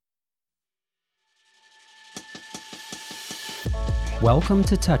Welcome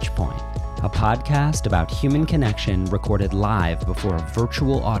to Touchpoint, a podcast about human connection recorded live before a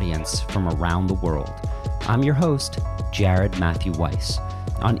virtual audience from around the world. I'm your host, Jared Matthew Weiss.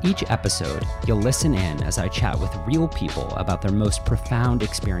 On each episode, you'll listen in as I chat with real people about their most profound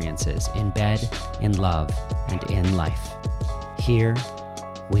experiences in bed, in love, and in life. Here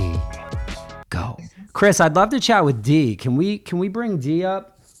we go. Chris, I'd love to chat with Dee. Can we bring Dee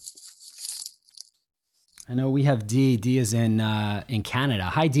up? I know we have Dee. Dee is in Canada.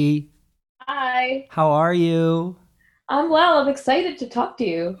 Hi, Dee. Hi. How are you? I'm well. I'm excited to talk to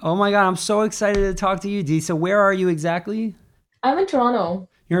you. Oh my God, I'm so excited to talk to you, Dee. So where are you exactly? I'm in Toronto.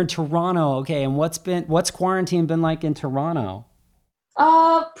 You're in Toronto. Okay, and what's quarantine been like in Toronto?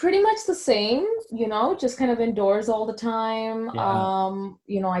 Pretty much the same, just kind of indoors all the time.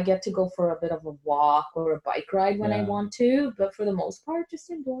 Yeah, I get to go for a bit of a walk or a bike ride when I yeah, want to, but for the most part, just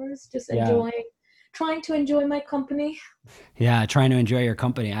indoors, just yeah. trying to enjoy my company. Yeah, trying to enjoy your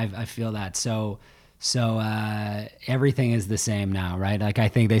company. I feel that. Everything is the same now, right? Like I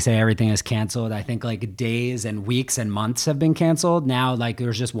think they say everything is canceled. I think like days and weeks and months have been canceled. Now like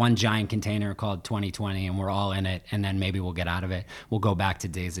there's just one giant container called 2020 and we're all in it, and then maybe we'll get out of it. We'll go back to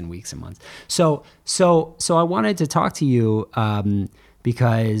days and weeks and months. So I wanted to talk to you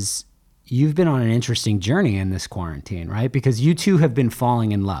because you've been on an interesting journey in this quarantine, right? Because you two have been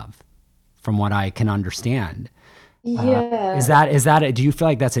falling in love from what I can understand. Is Yeah. that do you feel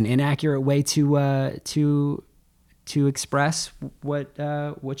like that's an inaccurate way to express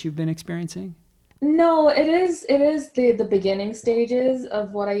what you've been experiencing? No, it is the beginning stages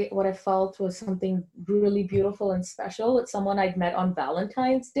of what I felt was something really beautiful and special. It's someone I'd met on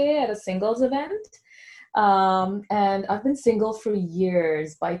Valentine's Day at a singles event. And I've been single for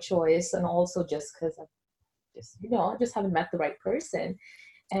years by choice and also just because I just haven't met the right person.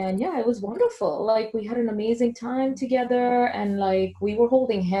 And yeah, it was wonderful. Like we had an amazing time together and like we were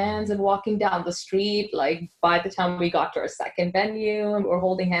holding hands and walking down the street. Like by the time we got to our second venue and we were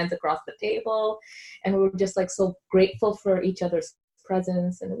holding hands across the table and we were just like so grateful for each other's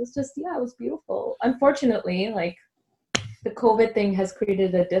presence. And it was just, yeah, it was beautiful. Unfortunately, like the COVID thing has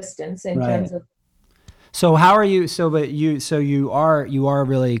created a distance in Right. terms of. So how are you? You are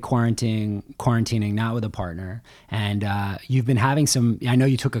really quarantining not with a partner, and you've been having some. I know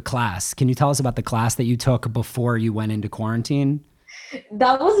you took a class. Can you tell us about the class that you took before you went into quarantine?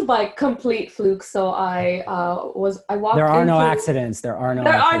 That was by complete fluke. So I There walked are no into. accidents. There are no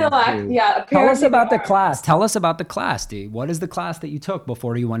There are no accidents, Dee. yeah, Tell us apparently there about the are. class. Tell us about the class, Dee. What is the class that you took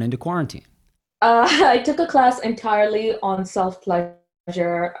before you went into quarantine? I took a class entirely on self pleasure,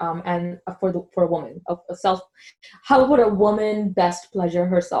 and for a woman, a self. How would a woman best pleasure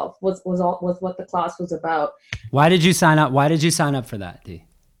herself? Was what the class was about. Why did you sign up? Why did you sign up for that, Dee?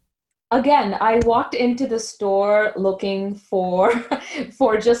 Again, I walked into the store looking for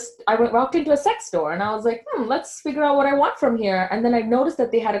walked into a sex store and I was like, let's figure out what I want from here. And then I noticed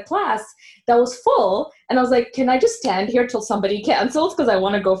that they had a class that was full and I was like, can I just stand here till somebody cancels because I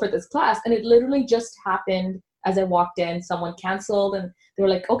want to go for this class? And it literally just happened as I walked in. Someone canceled and they were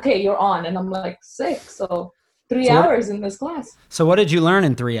like, okay, you're on. And I'm like, sick. So three So what? hours in this class. So what did you learn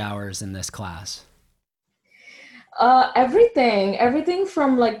in 3 hours in this class? Everything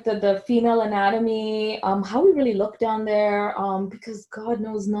from like the female anatomy, how we really look down there, because God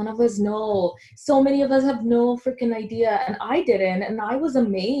knows none of us know. So many of us have no freaking idea, and I didn't, and I was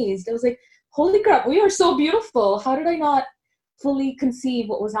amazed. I was like, holy crap, we are so beautiful. How did I not fully conceive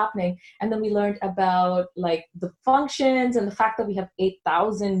what was happening? And then we learned about like the functions and the fact that we have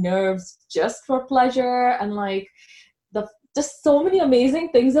 8,000 nerves just for pleasure, and like the just so many amazing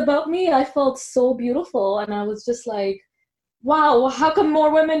things about me. I felt so beautiful and I was just like, wow, how come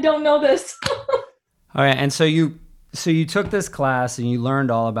more women don't know this? All right, and so you took this class and you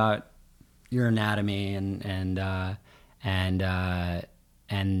learned all about your anatomy and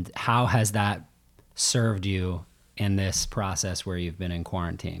how has that served you in this process where you've been in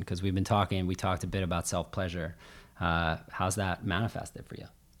quarantine? Because we talked a bit about self pleasure. How's that manifested for you?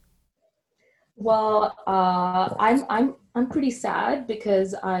 Well, I'm pretty sad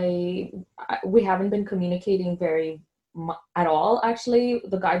because we haven't been communicating at all, actually,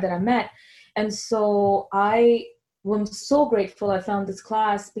 the guy that I met. And so I am so grateful I found this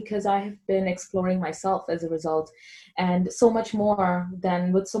class because I have been exploring myself as a result, and so much more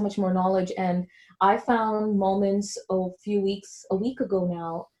than with so much more knowledge. And I found moments a week ago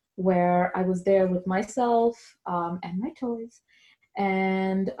now, where I was there with myself, and my toys,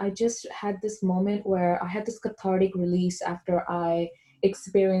 and I just had this moment where I had this cathartic release after I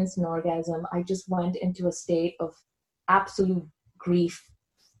experienced an orgasm. I just went into a state of absolute grief,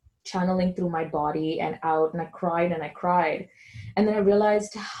 channeling through my body and out, and I cried and I cried. And then I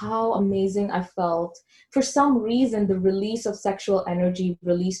realized how amazing I felt. For some reason, the release of sexual energy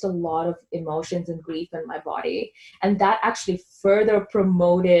released a lot of emotions and grief in my body. And that actually further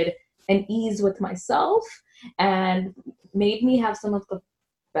promoted an ease with myself and made me have some of the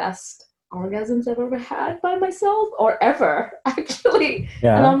best orgasms I've ever had by myself, or ever, actually. And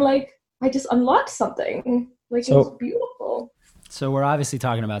Yeah. I'm like, I just unlocked something. Like, it was So beautiful. So we're obviously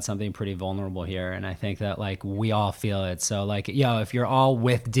talking about something pretty vulnerable here, and I think that like we all feel it. So like, yo, if you're all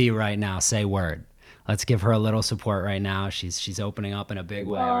with D right now, say word. Let's give her a little support right now. She's opening up in a big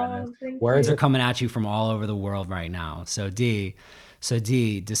way right now. Oh, thank Words are you. coming at you from all over the world right now. So D,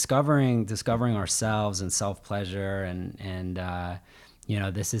 discovering ourselves and self pleasure and you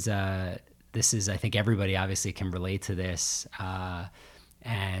know this is I think everybody obviously can relate to this.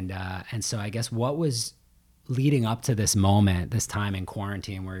 And so I guess what was leading up to this moment, this time in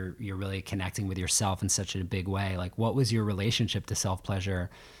quarantine where you're really connecting with yourself in such a big way, like what was your relationship to self pleasure,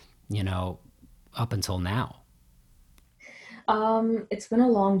 you know, up until now? It's been a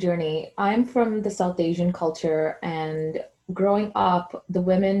long journey. I'm from the South Asian culture, and growing up, the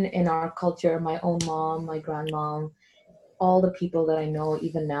women in our culture, my own mom, my grandmom, all the people that I know,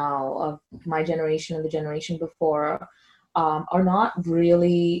 even now, of my generation and the generation before, are not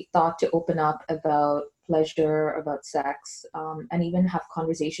really thought to open up about pleasure, about sex, and even have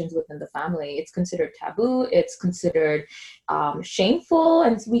conversations within the family. It's considered taboo. It's considered shameful,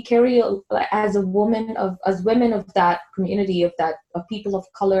 and we carry, as a woman of, as women of that community, of people of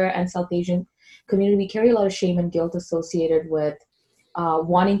color and South Asian community, we carry a lot of shame and guilt associated with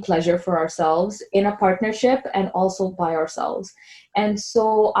wanting pleasure for ourselves in a partnership and also by ourselves. And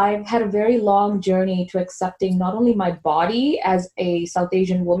so I've had a very long journey to accepting not only my body as a South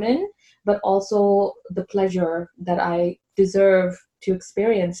Asian woman, but also the pleasure that I deserve to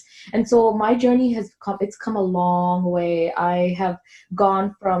experience. And so my journey has come, it's come a long way. I have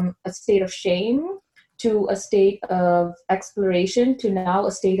gone from a state of shame to a state of exploration to now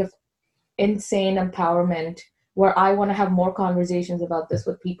a state of insane empowerment, where I want to have more conversations about this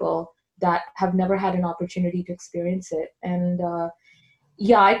with people that have never had an opportunity to experience it. And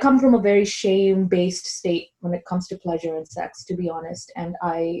yeah, I come from a very shame-based state when it comes to pleasure and sex, to be honest. And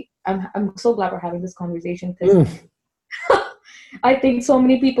I'm so glad we're having this conversation, because Mm. I think so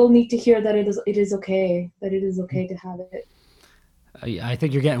many people need to hear that it is okay, that it is okay to have it. I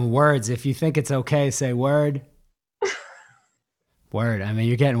think you're getting words. If you think it's okay, say word. Word. I mean,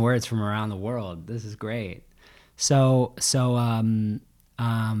 you're getting words from around the world. This is great. So, so, um,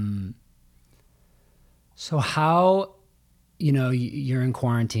 um, so how, you know, you're in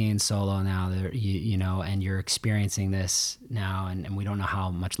quarantine solo now, you know, and you're experiencing this now, and we don't know how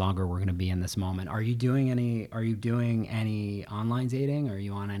much longer we're going to be in this moment. Are you doing any online dating? Are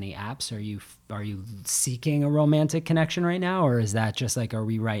you on any apps? Are you seeking a romantic connection right now? Or is that just like, are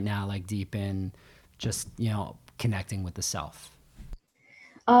we right now, like deep in just, you know, connecting with the self?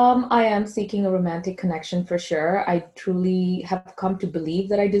 I am seeking a romantic connection for sure. I truly have come to believe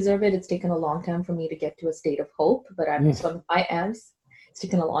that I deserve it. It's taken a long time for me to get to a state of hope, but I am. It's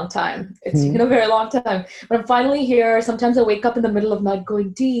taken a long time. It's taken Mm-hmm. a very long time, but I'm finally here. Sometimes I wake up in the middle of the night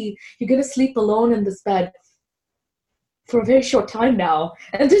going, "D, you're gonna sleep alone in this bed for a very short time now,"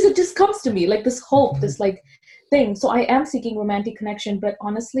 and this it just comes to me like this hope, this like thing. So I am seeking romantic connection, but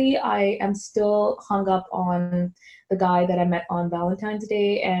honestly I am still hung up on the guy that I met on Valentine's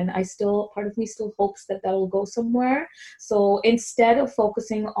Day, and I still, part of me still hopes that that'll go somewhere. So instead of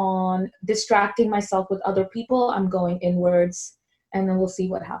focusing on distracting myself with other people, I'm going inwards, and then we'll see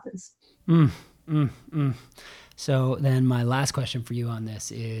what happens. Mm, mm, mm. So then my last question for you on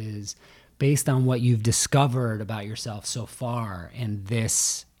this is, based on what you've discovered about yourself so far in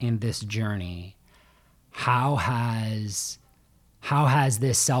this journey, how has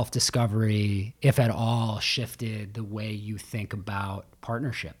this self-discovery, if at all, shifted the way you think about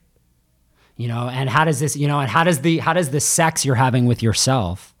partnership? You know, and how does this, you know, and how does the sex you're having with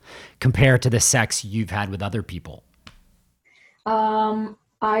yourself compare to the sex you've had with other people?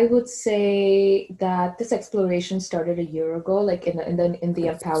 I would say that this exploration started a year ago, like in the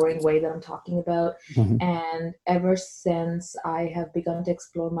empowering way that I'm talking about. Mhm. And ever since I have begun to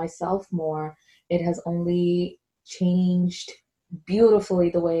explore myself more, it has only changed beautifully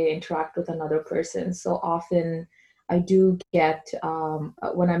the way I interact with another person. So often I do get,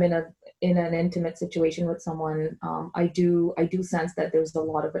 when I'm in an intimate situation with someone, I do sense that there's a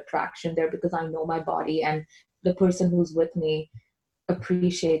lot of attraction there, because I know my body, and the person who's with me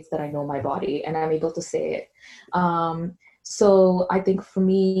appreciates that I know my body and I'm able to say it. So I think for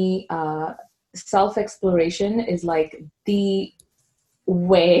me, self exploration is like the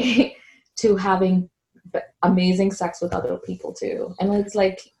way to having amazing sex with other people too. And it's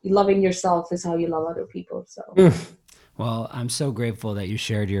like loving yourself is how you love other people. So Well, I'm so grateful that you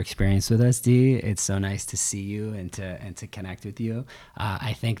shared your experience with us, Dee. It's so nice to see you and to connect with you.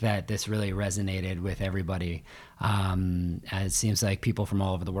 I think that this really resonated with everybody. It seems like people from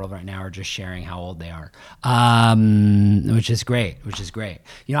all over the world right now are just sharing how old they are, which is great. Which is great.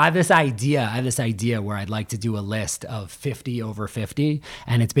 You know, I have this idea. Where I'd like to do a list of 50 over 50,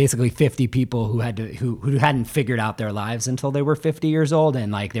 and it's basically 50 people who who hadn't figured out their lives until they were 50 years old,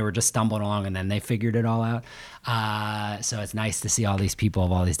 and like they were just stumbling along, and then they figured it all out. So it's nice to see all these people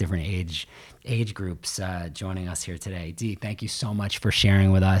of all these different age groups joining us here today. Dee, thank you so much for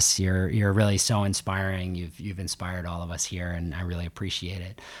sharing with us. You're really so inspiring. You've inspired all of us here, and I really appreciate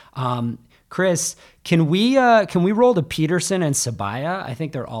it. Chris, can we roll to Peterson and Sabaya? I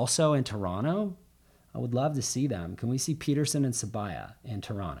think they're also in Toronto. I would love to see them. Can we see Peterson and Sabaya in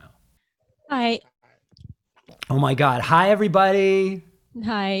Toronto? Hi. Oh my God! Hi everybody.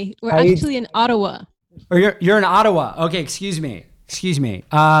 Hi. We're actually in Ottawa. Or you're in Ottawa. Okay, excuse me. Still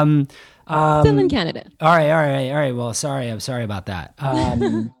in Canada. All right. Well, I'm sorry about that.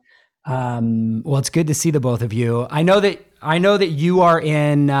 Well, it's good to see the both of you. I know that you are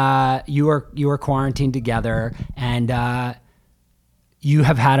in you are quarantined together, and you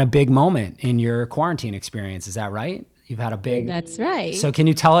have had a big moment in your quarantine experience. Is that right? You've had a big. That's right. So can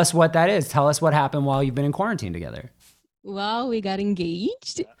you tell us what that is? Tell us what happened while you've been in quarantine together. Well, we got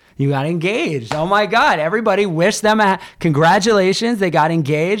engaged. You got engaged. Oh my God. Everybody wish them congratulations. They got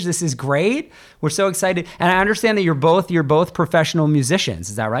engaged. This is great. We're so excited. And I understand that you're both professional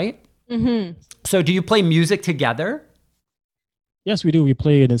musicians. Is that right? Mm-hmm. So do you play music together? Yes, we do. We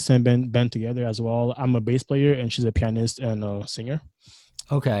play in the same band together as well. I'm a bass player and she's a pianist and a singer.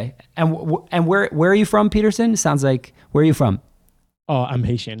 Okay. And where are you from, Peterson? Sounds like, where are you from? Oh, I'm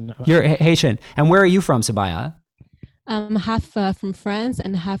Haitian. You're Haitian. And where are you from, Sabaya? Half from France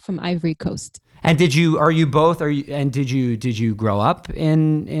and half from Ivory Coast. And did you grow up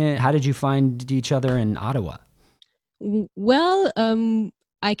in how did you find each other in Ottawa? Well,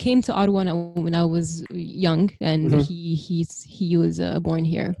 I came to Ottawa when I was young, and he was born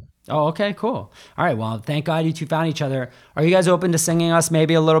here. Oh, okay, cool. All right, well, thank God you two found each other. Are you guys open to singing us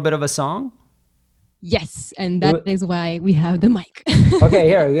maybe a little bit of a song? Yes, and that is why we have the mic. Okay,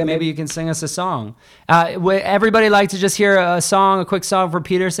 here, maybe you can sing us a song. Would everybody like to just hear a quick song for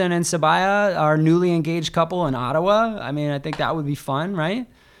Peterson and Sabaya, our newly engaged couple in Ottawa? I mean, I think that would be fun, right?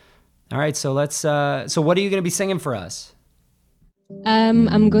 All right, so let's. So what are you going to be singing for us?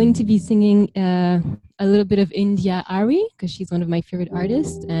 I'm going to be singing a little bit of India Ari because she's one of my favorite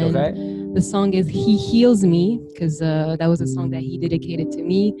artists, and the song is "He Heals Me" because that was a song that he dedicated to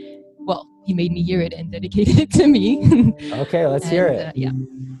me. Well, he made me hear it and dedicated it to me. Okay, let's hear it. Yeah.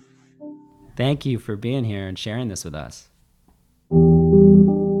 Thank you for being here and sharing this with us.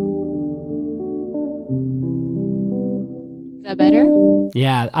 Is that better?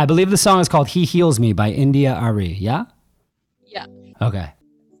 Yeah, I believe the song is called "He Heals Me" by India Ari. Yeah? Yeah. Okay.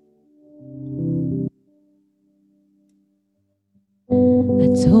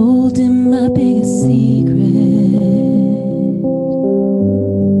 I told him my biggest secret,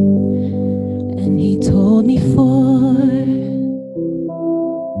 and he told me four.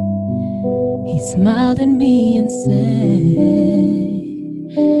 He smiled at me and said,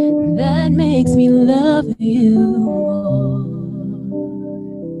 "That makes me love you more."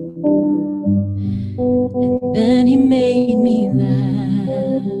 And then he made me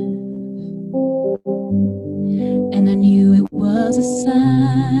laugh, and I knew it was a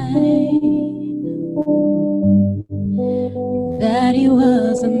sign that he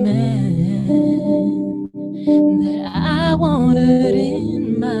was a man that I wanted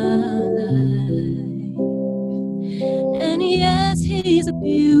in my life. And yes, he's a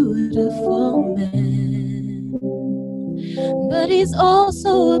beautiful man, but he's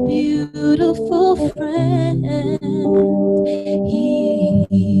also a beautiful friend. He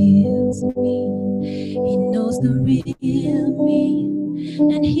heals me, he knows the real me,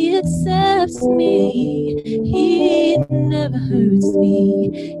 and he accepts me. He never hurts me.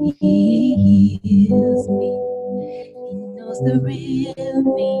 He heals me, he knows the real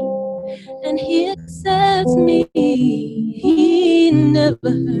me, and he accepts me. He never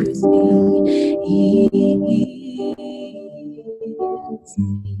hurts me. He heals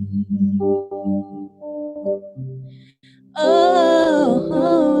me. Oh,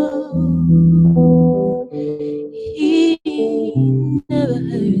 he never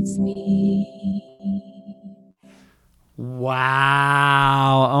hurts me.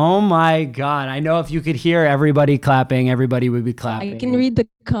 Wow. Oh my God. I know if you could hear everybody clapping, everybody would be clapping. I can read the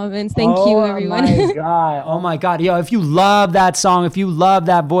comments. Thank you, everyone. Oh my God. Oh my God. Yo, if you love that song, if you love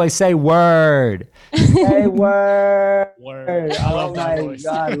that voice, say word. Say word. Word. I love that voice.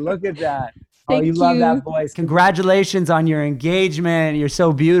 Oh my God. Look at that. Thank you love that voice. Congratulations on your engagement. You're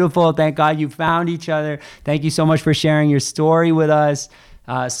so beautiful. Thank God you found each other. Thank you so much for sharing your story with us.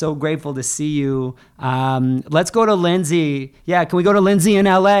 So grateful to see you. Let's go to Lindsay. Yeah, can we go to Lindsay in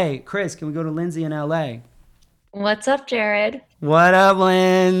LA? Chris, can we go to Lindsay in LA? What's up, Jared? What up,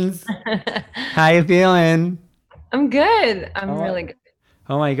 Linz? How you feeling? I'm good. I'm really good.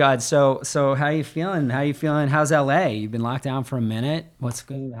 Oh my God. So how you feeling? How's LA? You've been locked down for a minute. What's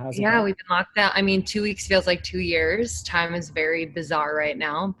good? How's it going? We've been locked down. I mean, 2 weeks feels like 2 years. Time is very bizarre right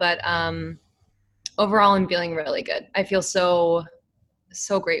now, but overall, I'm feeling really good. I feel so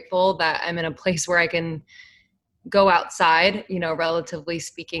grateful that I'm in a place where I can go outside, relatively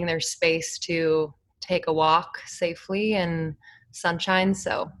speaking. There's space to take a walk safely and sunshine.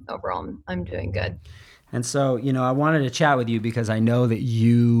 So overall, I'm doing good. And so, I wanted to chat with you because I know that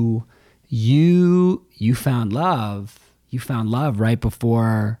you found love. You found love right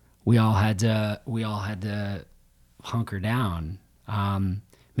before we all had to hunker down.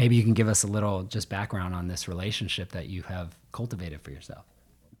 Maybe you can give us a little just background on this relationship that you have cultivated for yourself.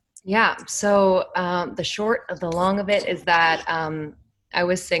 Yeah. So the short of the long of it is that I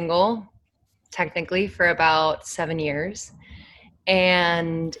was single technically for about 7 years.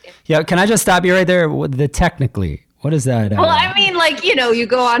 And yeah, can I just stop you right there? The technically, what is that? Well, I mean, you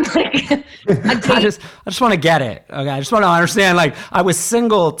go on like a date. I just want to get it. Okay, I just want to understand. Like, I was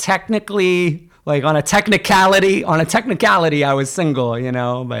single technically, like on a technicality, I was single.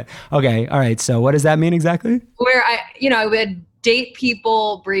 But okay, all right. So, what does that mean exactly? Where I would date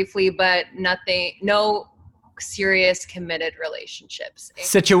people briefly, but no serious committed relationships.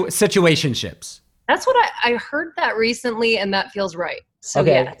 Situationships. That's what I heard that recently, and that feels right. So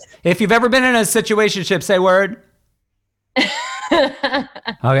okay. Yes. If you've ever been in a situationship, say word.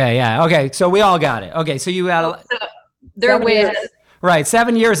 Okay, yeah. Okay, so we all got it. Okay, so you had there are ways. Right,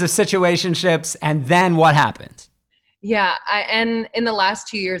 7 years of situationships, and then what happens? Yeah, and in the last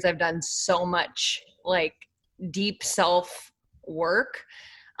 2 years, I've done so much deep self work,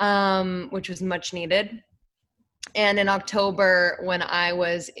 which was much needed. And in October, when I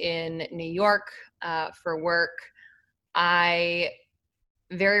was in New York for work, I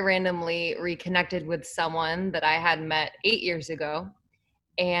very randomly reconnected with someone that I had met 8 years ago.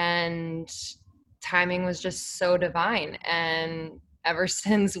 And timing was just so divine. And ever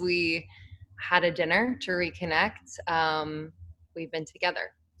since we had a dinner to reconnect, we've been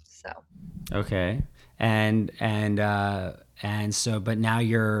together. So. Okay. And so, but now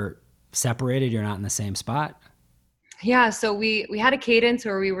you're separated, you're not in the same spot? Yeah, so we had a cadence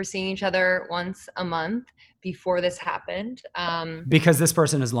where we were seeing each other once a month before this happened. Because this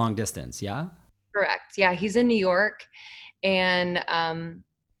person is long distance, yeah? Correct. Yeah, he's in New York, and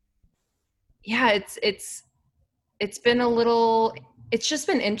it's been it's just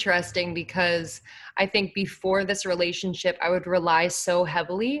been interesting because I think before this relationship, I would rely so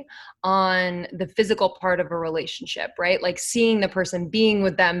heavily on the physical part of a relationship, right? Like seeing the person, being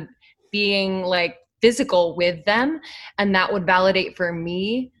with them, being physical with them, and that would validate for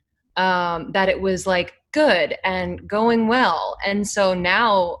me that it was good and going well. And so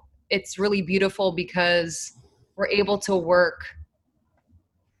now it's really beautiful because we're able to work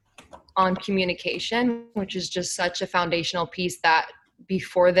on communication, which is just such a foundational piece that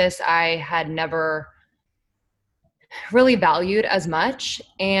before this I had never really valued as much.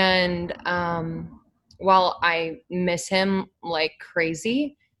 And while I miss him like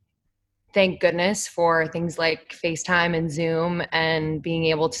crazy, thank goodness for things like FaceTime and Zoom and being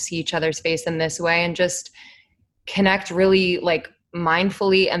able to see each other's face in this way and just connect really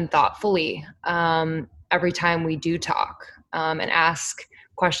mindfully and thoughtfully every time we do talk and ask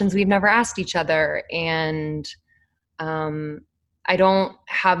questions we've never asked each other. And I don't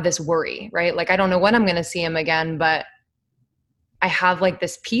have this worry, right? I don't know when I'm going to see him again, but I have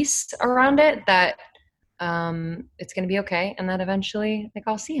this peace around it that it's going to be okay. And that eventually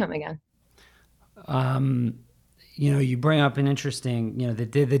I'll see him again. You bring up an interesting,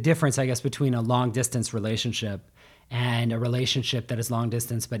 the difference, I guess, between a long distance relationship and a relationship that is long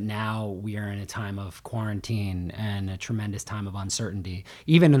distance, but now we are in a time of quarantine and a tremendous time of uncertainty.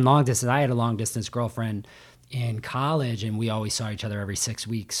 Even in long distance, I had a long distance girlfriend in college and we always saw each other every 6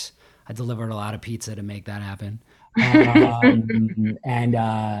 weeks. I delivered a lot of pizza to make that happen.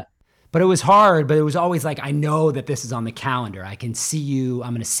 But it was hard, but it was always I know that this is on the calendar. I can see you.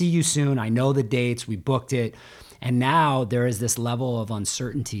 I'm going to see you soon. I know the dates. We booked it. And now there is this level of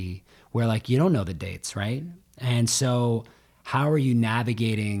uncertainty where like you don't know the dates, right? And so how are you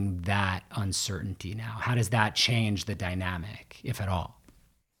navigating that uncertainty now? How does that change the dynamic, if at all?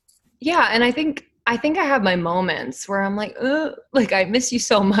 Yeah, and I think I have my moments where I'm like, like I miss you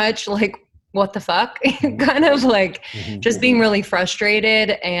so much, like what the fuck? Kind of like just being really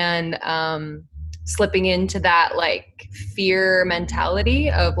frustrated and slipping into that like fear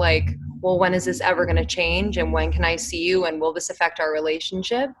mentality of like, well, when is this ever going to change, and when can I see you, and will this affect our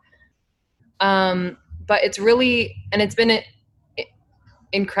relationship? But it's really, and it's been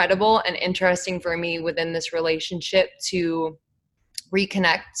incredible and interesting for me within this relationship to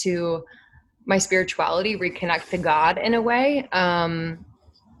reconnect to my spirituality, reconnect to God in a way.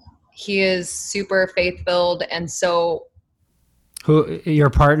 He is super faith-filled, and so Who your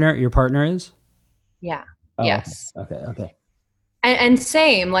partner is? yeah. Oh, Yes. Okay. And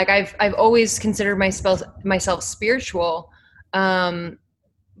same, like I've always considered myself spiritual, but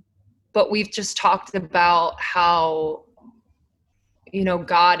we've just talked about how, you know,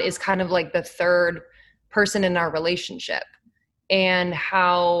 God is kind of like the third person in our relationship, and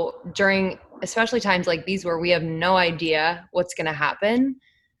how during especially times like these where we have no idea what's going to happen,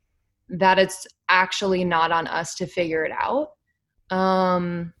 that it's actually not on us to figure it out.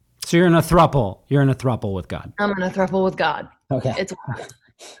 So you're in a throuple. You're in a throuple with God. I'm in a throuple with God. Okay. It's okay.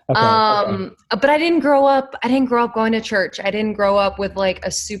 But I didn't grow up going to church. I didn't grow up with like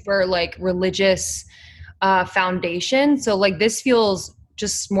a super like religious foundation. So like this feels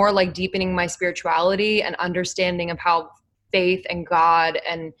just more like deepening my spirituality and understanding of how faith and God,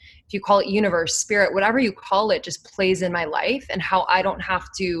 and if you call it universe, spirit, whatever you call it, just plays in my life, and how I don't have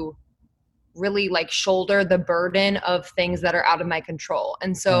to really like shoulder the burden of things that are out of my control.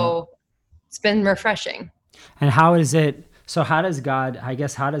 And so it's been refreshing. And how is it? So how does God, I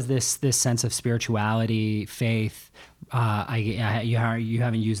guess, how does this sense of spirituality, faith, you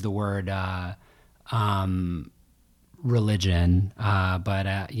haven't used the word religion,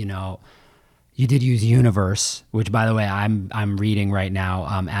 but you know, you did use universe, which by the way, I'm reading right now,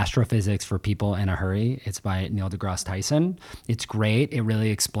 Astrophysics for People in a Hurry. It's by Neil deGrasse Tyson. It's great. It really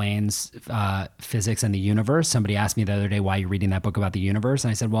explains physics and the universe. Somebody asked me the other day, why are you reading that book about the universe?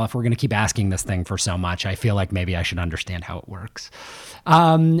 And I said, well, if we're going to keep asking this thing for so much, I feel like maybe I should understand how it works.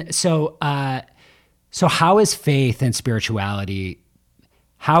 So how is faith and spirituality,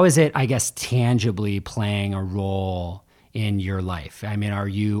 how is it, I guess, tangibly playing a role in your life? I mean, are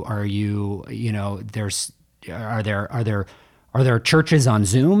you, you know, are there churches on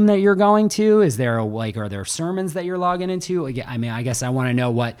Zoom that you're going to? Is there are there sermons that you're logging into? I mean, I guess I want to know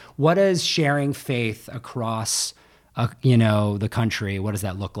what is sharing faith across, you know, the country? What does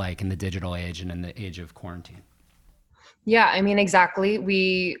that look like in the digital age and in the age of quarantine? Yeah, I mean, exactly.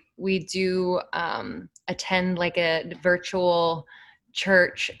 We do attend like a virtual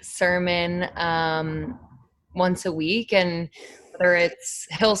church sermon once a week, and whether it's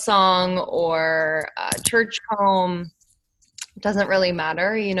Hillsong or church home, doesn't really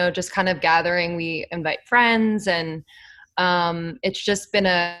matter, you know, just kind of gathering. We invite friends, and it's just been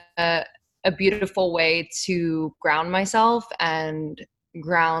a beautiful way to ground myself and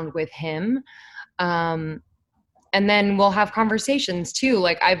ground with him. And then we'll have conversations too.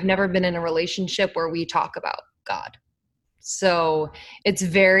 Like I've never been in a relationship where we talk about God. So it's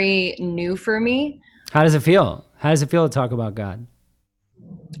very new for me. How does it feel? How does it feel to talk about God?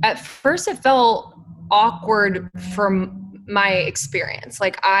 At first it felt awkward from my experience.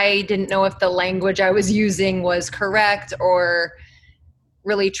 Like I didn't know if the language I was using was correct or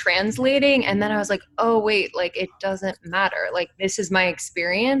really translating. And then I was like, oh wait, like it doesn't matter. Like this is my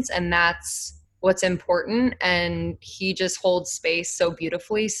experience, and that's what's important. And he just holds space so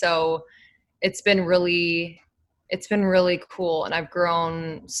beautifully. So it's been really cool, and I've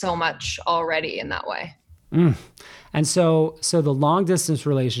grown so much already in that way. And so the long distance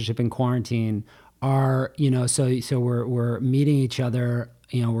relationship in quarantine are, you know, so we're meeting each other,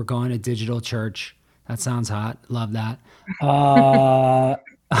 you know, we're going to digital church. That sounds hot. Love that.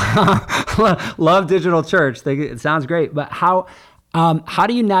 Love digital church. It sounds great. But how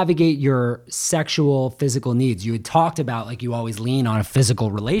do you navigate your sexual, physical needs? You had talked about like you always lean on a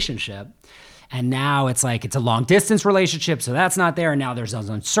physical relationship. And now it's like, it's a long distance relationship. So that's not there. And now there's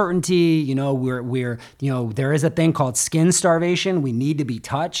uncertainty, you know, we're, you know, there is a thing called skin starvation. We need to be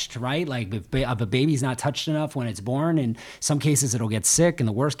touched, right? Like if a baby's not touched enough when it's born, in some cases it'll get sick. In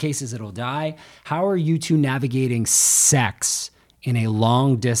the worst cases, it'll die. How are you two navigating sex in a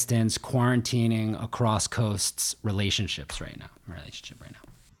long distance quarantining across coasts relationship right now?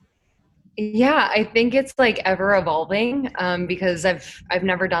 Yeah, I think it's like ever evolving, because I've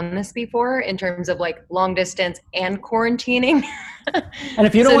never done this before in terms of like long distance and quarantining. And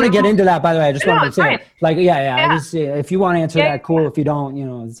if you don't So want to no, get into that, by the way, I just no, wanted to it's say, fine. like, yeah, I Yeah, just, if you want to answer yeah, that, cool. If you don't, you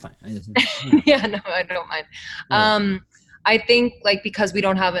know, it's fine. yeah. No, I don't mind. Yeah. I think like because we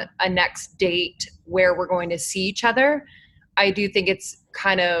don't have a next date where we're going to see each other, I do think it's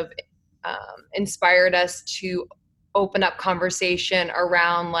kind of inspired us to open up conversation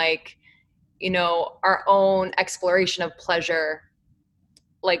around like, our own exploration of pleasure,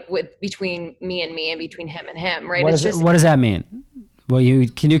 like with between me and between him and him, right? It's just, What does that mean? Well,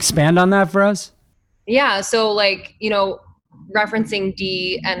 can you expand on that for us? yeah. So like, referencing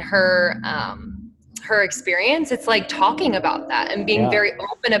Dee and her experience, it's like talking about that and being very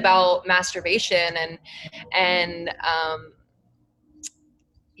open about masturbation and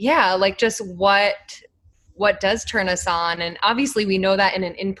yeah, like just what does turn us on. And obviously we know that in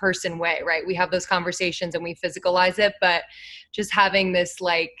an in-person way, right? We have those conversations and we physicalize it, but just having this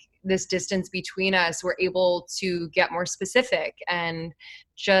distance between us, we're able to get more specific. And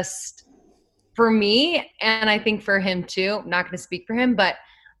just for me, and I think for him too, I'm not going to speak for him, but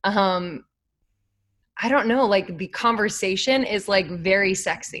I don't know, like the conversation is like very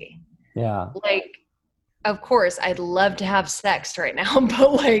sexy. Yeah. Like, of course, I'd love to have sex right now,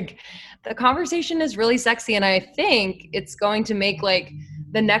 but like the conversation is really sexy. And I think it's going to make like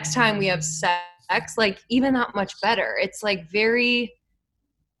the next time we have sex, like even that much better. It's like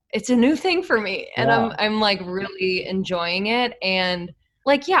it's a new thing for me. And I'm like really enjoying it. And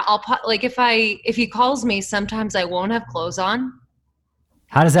like, yeah, like if he calls me, sometimes I won't have clothes on.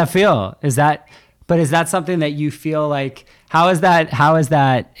 How does that feel? Is that something that you feel like, how is that,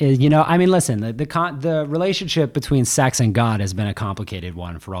 I mean, listen, the relationship between sex and God has been a complicated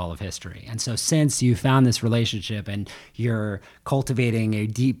one for all of history. And so since you found this relationship and you're cultivating a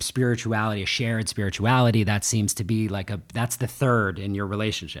deep spirituality, a shared spirituality, that seems to be like that's the third in your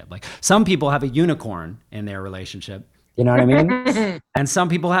relationship. Like some people have a unicorn in their relationship. You know what I mean? And some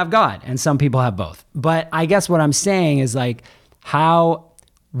people have God and some people have both. But I guess what I'm saying is like,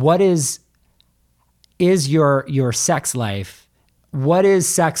 what is your sex life? What is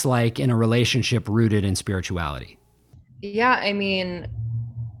sex like in a relationship rooted in spirituality? Yeah, I mean,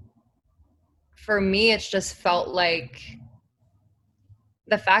 for me, it's just felt like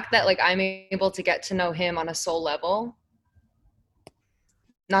the fact that like I'm able to get to know him on a soul level,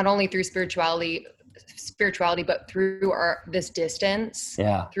 not only through spirituality, but through this distance,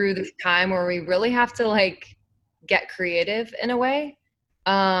 through this time where we really have to like get creative in a way.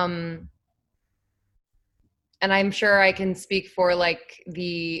 And I'm sure I can speak for like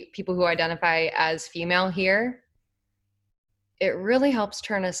the people who identify as female here. It really helps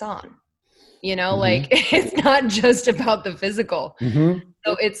turn us on, like it's not just about the physical.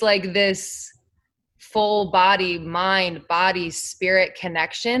 So it's like this full body, mind, body, spirit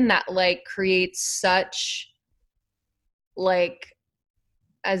connection that like creates such like,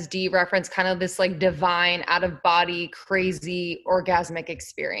 as Dee referenced, kind of this like divine out of body, crazy orgasmic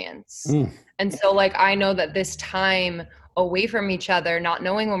experience. And so like, I know that this time away from each other, not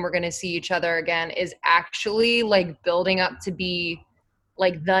knowing when we're going to see each other again, is actually like building up to be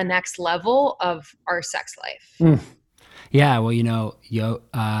like the next level of our sex life. Yeah. Well, Yogi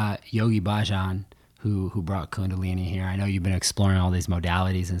Bhajan, who brought Kundalini here. I know you've been exploring all these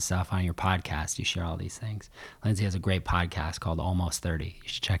modalities and stuff on your podcast. You share all these things. Lindsay has a great podcast called Almost 30. You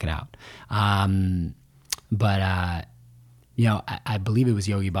should check it out. I believe it was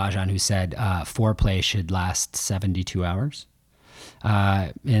Yogi Bhajan who said foreplay should last 72 hours.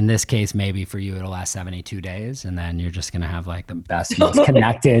 In this case, maybe for you, it'll last 72 days. And then you're just going to have like the best, most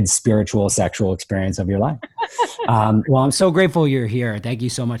connected spiritual, sexual experience of your life. Well, I'm so grateful you're here. Thank you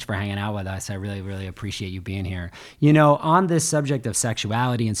so much for hanging out with us. I really, really appreciate you being here. On this subject of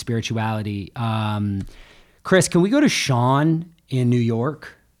sexuality and spirituality, Chris, can we go to Sean in New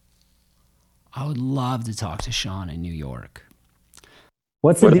York? I would love to talk to Sean in New York.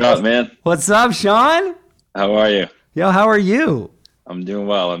 What up, man? What's up, Sean? How are you? Yo, how are you? I'm doing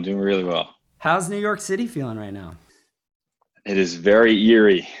well. I'm doing really well. How's New York City feeling right now? It is very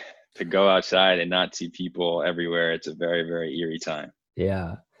eerie to go outside and not see people everywhere. It's a very, very eerie time.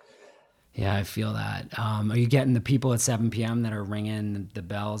 Yeah. Yeah, I feel that. Are you getting the people at 7 p.m. that are ringing the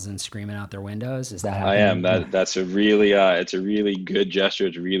bells and screaming out their windows? Is that happening? I am. That's a really, it's a really good gesture.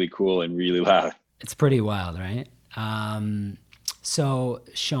 It's really cool and really loud. It's pretty wild, right? So,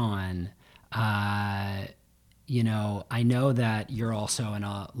 Sean, I know that you're also in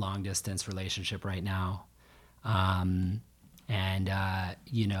a long distance relationship right now.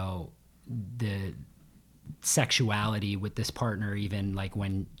 sexuality with this partner, even like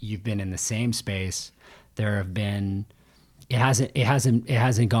when you've been in the same space, there have been, it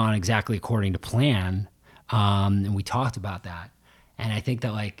hasn't gone exactly according to plan. And we talked about that. And I think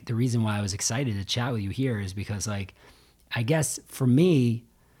that like the reason why I was excited to chat with you here is because like, I guess for me,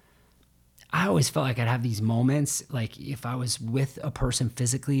 I always felt like I'd have these moments, like if I was with a person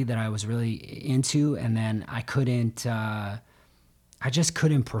physically that I was really into, and then I just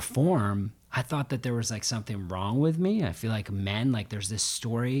couldn't perform. I thought that there was like something wrong with me. I feel like men, like there's this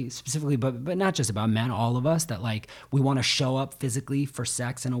story specifically, but not just about men, all of us, that like we want to show up physically for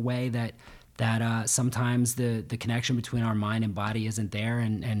sex in a way that sometimes the connection between our mind and body isn't there,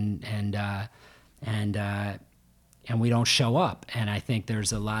 and we don't show up. And I think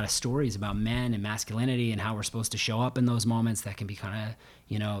there's a lot of stories about men and masculinity and how we're supposed to show up in those moments that can be kind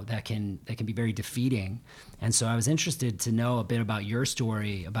of, that can be very defeating. And so I was interested to know a bit about your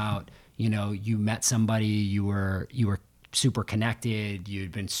story about, you met somebody, you were super connected,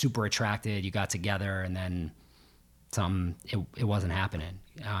 you'd been super attracted, you got together, and then it wasn't happening.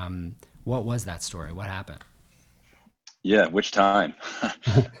 What was that story? What happened? Yeah, which time?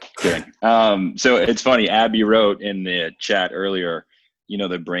 Kidding. So it's funny, Abby wrote in the chat earlier,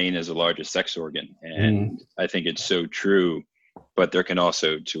 the brain is the largest sex organ. And I think it's so true, but there can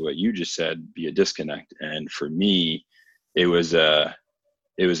also, to what you just said, be a disconnect. And for me, it was an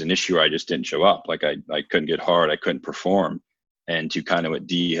issue. I just didn't show up. Like I couldn't get hard. I couldn't perform. And to kind of what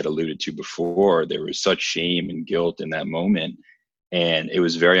Dee had alluded to before, there was such shame and guilt in that moment. And it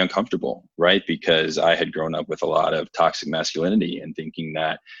was very uncomfortable, right? Because I had grown up with a lot of toxic masculinity and thinking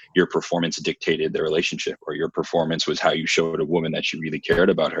that your performance dictated the relationship, or your performance was how you showed a woman that you really cared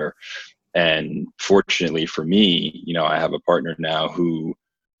about her. And fortunately for me, I have a partner now who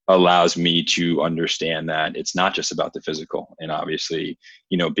allows me to understand that it's not just about the physical. And obviously,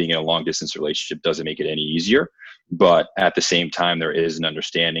 being in a long distance relationship doesn't make it any easier. But at the same time, there is an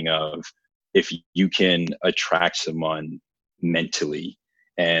understanding of, if you can attract someone mentally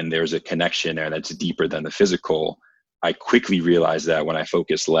and there's a connection there that's deeper than the physical, I quickly realized that when I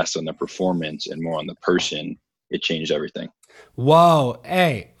focused less on the performance and more on the person, it changed everything. Whoa.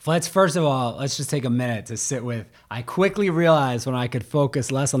 Hey, first of all, let's just take a minute to sit with, I quickly realized when I could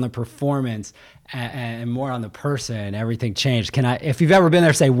focus less on the performance and more on the person, everything changed. If you've ever been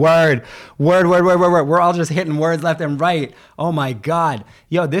there, say word. We're all just hitting words left and right. Oh my God.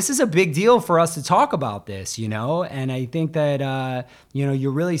 Yo, this is a big deal for us to talk about this, and I think that,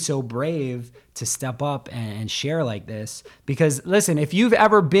 you're really so brave to step up and share like this, because listen, if you've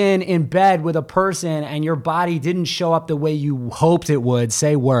ever been in bed with a person and your body didn't show up the way you hoped it would,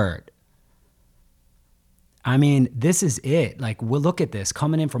 say word. I mean, this is it. Like, we'll look at this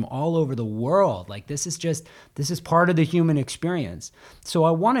coming in from all over the world. Like, this is part of the human experience. So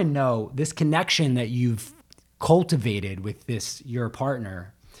I want to know this connection that you've cultivated with your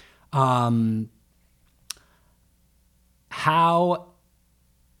partner. How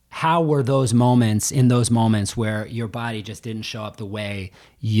were those moments, where your body just didn't show up the way,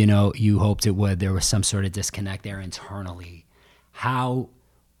 you hoped it would? There was some sort of disconnect there internally.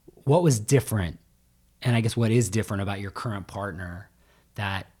 What was different? And I guess what is different about your current partner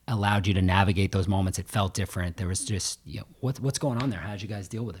that allowed you to navigate those moments? It felt different. There was just, what's going on there? How did you guys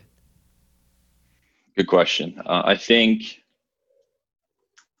deal with it? Good question. I think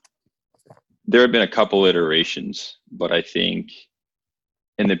there have been a couple iterations, but I think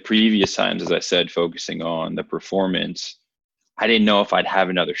in the previous times, as I said, focusing on the performance, I didn't know if I'd have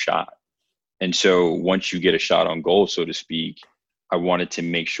another shot. And so once you get a shot on goal, so to speak, I wanted to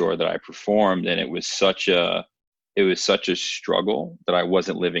make sure that I performed. And it was such a struggle that I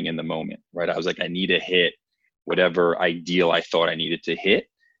wasn't living in the moment, right? I was like, I need to hit whatever ideal I thought I needed to hit,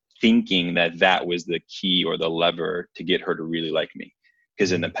 thinking that was the key or the lever to get her to really like me.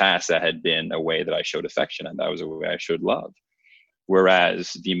 Because in the past, that had been a way that I showed affection, and that was a way I showed love.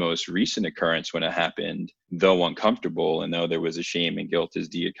 Whereas the most recent occurrence, when it happened, though uncomfortable, and though there was a shame and guilt, as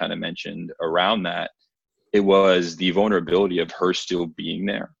Dee had kind of mentioned around that, it was the vulnerability of her still being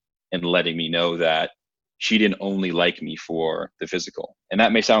there and letting me know that she didn't only like me for the physical. And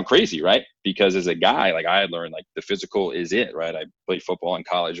that may sound crazy, right? Because as a guy, like, I had learned, like, the physical is it, right? I played football in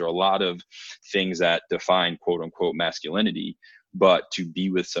college, or a lot of things that define quote unquote masculinity. But to be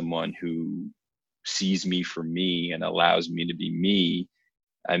with someone who sees me for me and allows me to be me,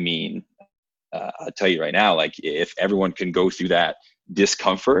 I mean, I'll tell you right now, like, if everyone can go through that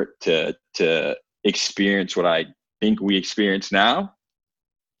discomfort to experience what I think we experience now,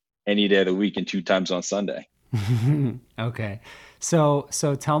 any day of the week and 2 times on Sunday. Okay. So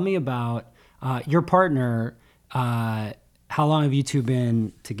tell me about your partner. How long have you two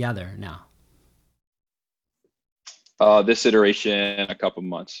been together now? This iteration, a couple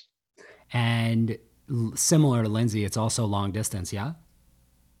months. And similar to Lindsay, it's also long distance, yeah?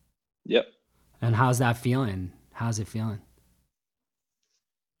 Yep. And how's that feeling? How's it feeling?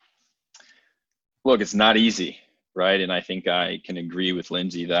 Look, it's not easy, right? And I think I can agree with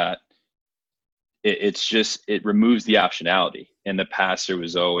Lindsay that it removes the optionality. In the past, there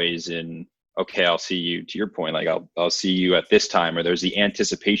was always okay, I'll see you, to your point, like I'll see you at this time, or there's the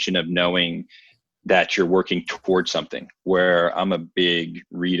anticipation of knowing that you're working towards something. Where I'm a big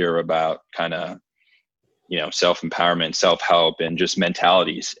reader about kind of, self-empowerment, self-help, and just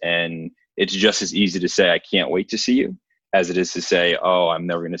mentalities. And it's just as easy to say, I can't wait to see you, as it is to say, oh, I'm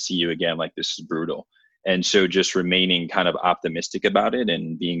never going to see you again. Like, this is brutal. And so just remaining kind of optimistic about it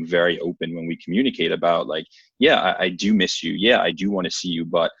and being very open when we communicate about, like, yeah, I do miss you. Yeah, I do want to see you.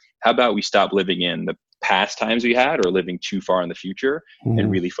 But how about we stop living in the past times we had, or living too far in the future, and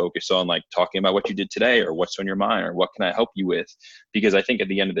really focus on like talking about what you did today, or what's on your mind, or what can I help you with? Because I think at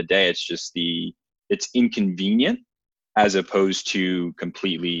the end of the day, it's just it's inconvenient as opposed to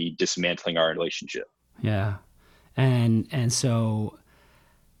completely dismantling our relationship. Yeah. And so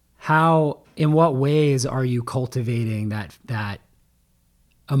in what ways are you cultivating that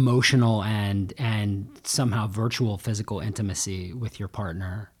emotional and somehow virtual physical intimacy with your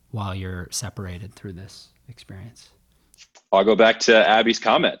partner while you're separated through this experience? I'll go back to Abby's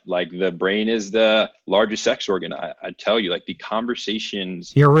comment. Like, the brain is the largest sex organ. I tell you, like, the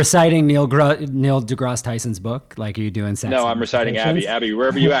conversations. You're reciting Neil deGrasse Tyson's book? Like, are you doing sex? No, I'm reciting Abby. Abby,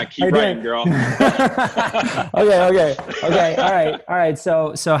 wherever you at, keep writing, girl. Okay. All right.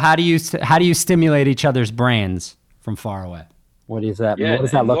 So how do you stimulate each other's brains from far away? What does that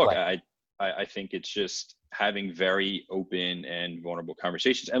look like? I think it's just having very open and vulnerable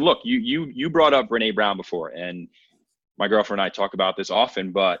conversations. And look, you brought up Brene Brown before, and my girlfriend and I talk about this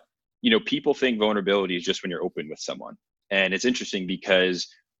often, but people think vulnerability is just when you're open with someone. And it's interesting because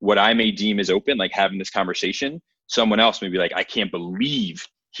what I may deem as open, like having this conversation, someone else may be like, I can't believe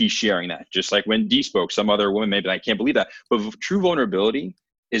he's sharing that. Just like when Dee spoke, some other woman may be like, I can't believe that. But true vulnerability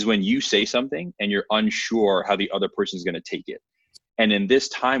is when you say something and you're unsure how the other person's going to take it. And in this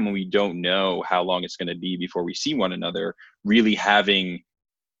time when we don't know how long it's going to be before we see one another, really having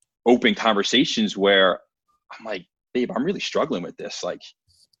open conversations where I'm like, babe, I'm really struggling with this. Like,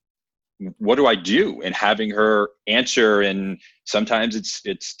 what do I do? And having her answer, and sometimes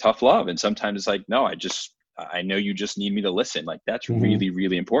it's tough love, and sometimes it's like, no, I know you just need me to listen. Like, that's really,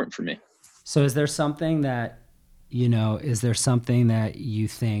 really important for me. So is there something that you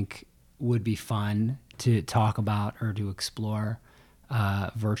think would be fun to talk about or to explore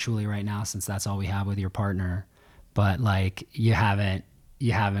virtually right now, since that's all we have with your partner, but like you haven't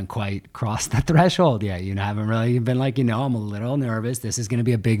quite crossed the threshold yet? You haven't really been like, I'm a little nervous. This is going to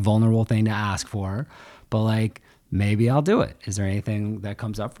be a big vulnerable thing to ask for, but like, maybe I'll do it. Is there anything that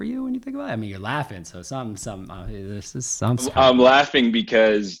comes up for you when you think about it? I mean, you're laughing, so this is something. I'm laughing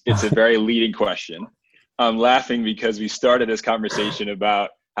because it's a very leading question. I'm laughing because we started this conversation about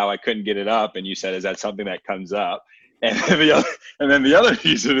how I couldn't get it up, and you said, is that something that comes up? And then the other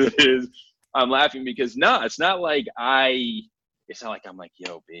piece of it is, I'm laughing because it's not like I'm like,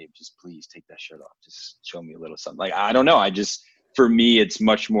 yo, babe, just please take that shirt off. Just show me a little something. Like, I don't know. For me, it's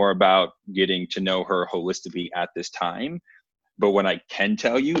much more about getting to know her holistically at this time. But what I can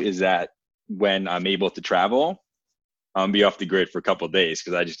tell you is that when I'm able to travel, I'll be off the grid for a couple of days,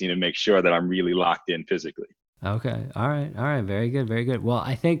 because I just need to make sure that I'm really locked in physically. Okay. All right. Very good. Very good. Well,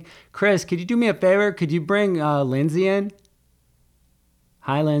 I think, Chris, could you do me a favor? Could you bring Lindsay in?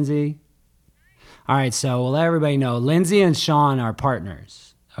 Hi, Lindsay. All right. So we'll let everybody know Lindsay and Sean are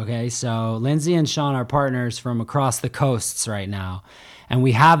partners. Okay. So Lindsay and Sean are partners from across the coasts right now. And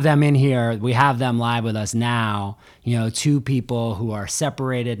we have them in here. We have them live with us now. Two people who are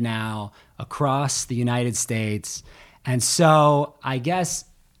separated now across the United States. And so I guess,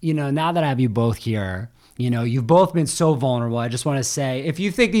 now that I have you both here, you've both been so vulnerable. I just want to say, if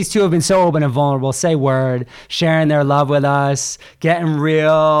you think these two have been so open and vulnerable, say word, sharing their love with us, getting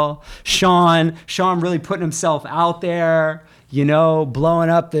real. Sean really putting himself out there,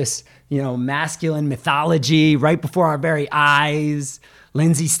 blowing up this, masculine mythology right before our very eyes.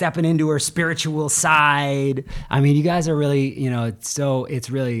 Lindsay stepping into her spiritual side. I mean, you guys are really,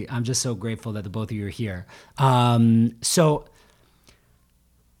 I'm just so grateful that the both of you are here. So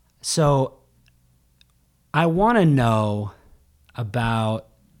I want to know about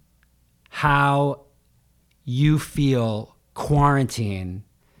how you feel quarantine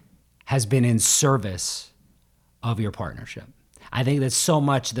has been in service of your partnership. I think that so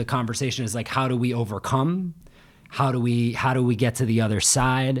much the conversation is like, how do we overcome? How do we get to the other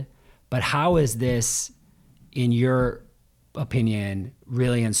side? But how is this in your opinion,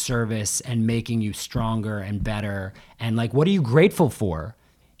 really in service and making you stronger and better? And like, what are you grateful for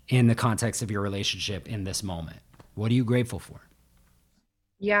in the context of your relationship in this moment? What are you grateful for?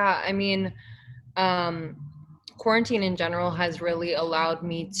 Yeah, I mean, quarantine in general has really allowed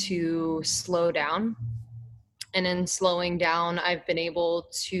me to slow down. And in slowing down, I've been able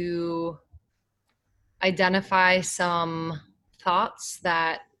to identify some thoughts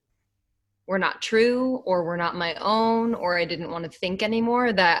that were not true or were not my own, or I didn't want to think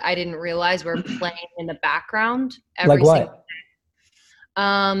anymore, that I didn't realize were playing in the background every single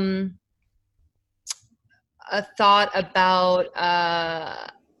day. A thought about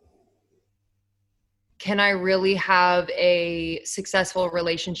can I really have a successful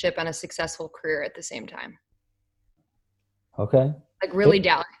relationship and a successful career at the same time? Okay. Like really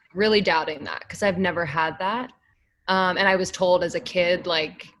doubting that, because I've never had that. And I was told as a kid,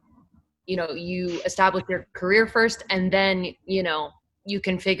 like, you know, you establish your career first and then, you know, you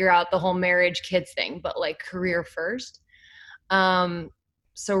can figure out the whole marriage kids thing, but like career first.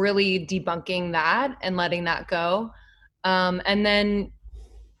 So really debunking that and letting that go. And then,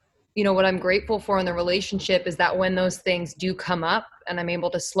 you know, what I'm grateful for in the relationship is that when those things do come up and I'm able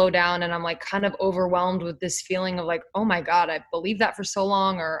to slow down and I'm like kind of overwhelmed with this feeling of like, oh my God, I believed that for so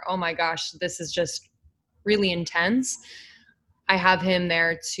long, or, oh my gosh, this is just really intense. I have him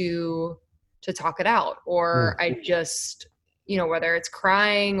there to talk it out, or I just, you know, whether it's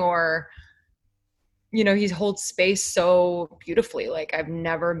crying or, you know, he holds space so beautifully. Like I've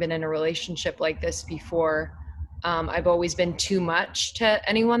never been in a relationship like this before. I've always been too much to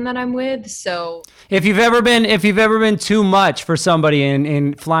anyone that I'm with. So if you've ever been too much for somebody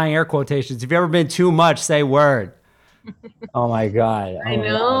in flying air quotations, if you've ever been too much, say word. Oh my God. I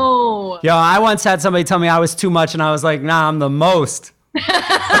know. Yo, I once had somebody tell me I was too much and I was like, nah, I'm the most.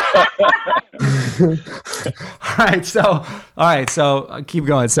 All right. So keep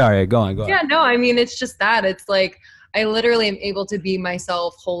going. Sorry. Go on. Yeah, no, I mean, it's just that. It's like, I literally am able to be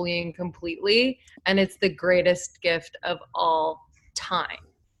myself wholly and completely. And it's the greatest gift of all time.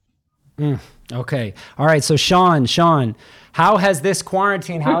 Okay. All right. So Sean, how has this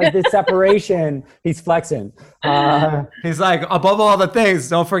quarantine, how has this separation, he's flexing. He's like, above all the things,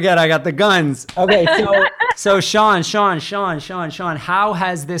 don't forget, I got the guns. Okay. So Sean, how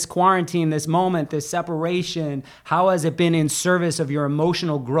has this quarantine, this moment, this separation, how has it been in service of your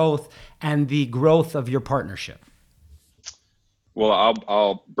emotional growth and the growth of your partnership? Well,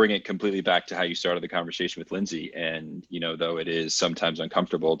 I'll bring it completely back to how you started the conversation with Lindsay. And, you know, though it is sometimes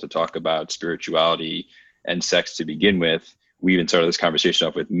uncomfortable to talk about spirituality and sex to begin with, we even started this conversation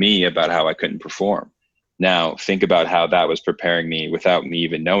off with me about how I couldn't perform. Now, think about how that was preparing me without me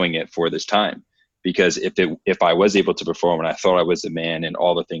even knowing it for this time. Because if I was able to perform and I thought I was the man and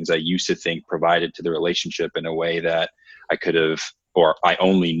all the things I used to think provided to the relationship in a way that I could have, or I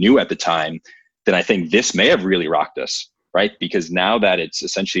only knew at the time, then I think this may have really rocked us. Right? Because now that it's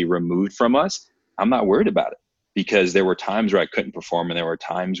essentially removed from us, I'm not worried about it, because there were times where I couldn't perform and there were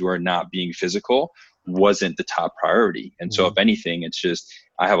times where not being physical wasn't the top priority. And so if anything, it's just,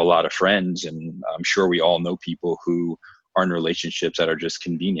 I have a lot of friends, and I'm sure we all know people who are in relationships that are just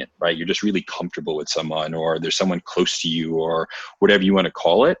convenient, right? You're just really comfortable with someone, or there's someone close to you, or whatever you want to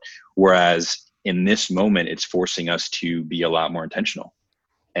call it. Whereas in this moment, it's forcing us to be a lot more intentional.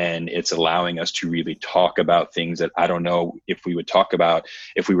 And it's allowing us to really talk about things that I don't know if we would talk about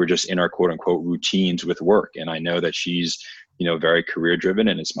if we were just in our quote unquote routines with work. And I know that she's, you know, very career driven,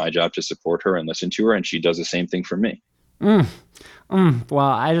 and it's my job to support her and listen to her. And she does the same thing for me. Well,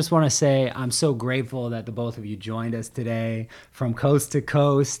 I just want to say I'm so grateful that the both of you joined us today from coast to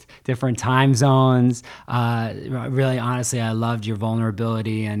coast, different time zones. Really, honestly, I loved your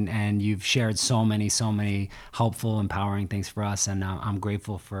vulnerability, and you've shared so many helpful, empowering things for us. And I'm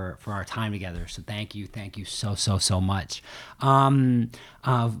grateful for our time together. So thank you so much.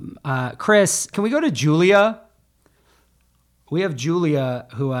 Chris, can we go to Julia? We have Julia,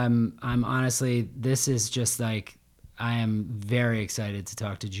 who I'm honestly, this is just like, I am very excited to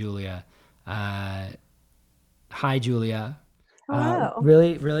talk to Julia. Hi, Julia. Hello.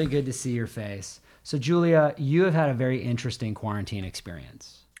 Really good to see your face. So, Julia, you have had a very interesting quarantine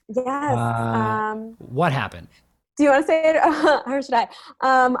experience. Yes. What happened? Do you want to say it, or should I?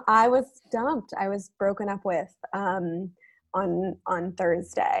 I was dumped. I was broken up with on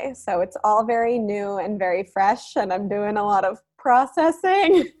Thursday. So it's all very new and very fresh, and I'm doing a lot of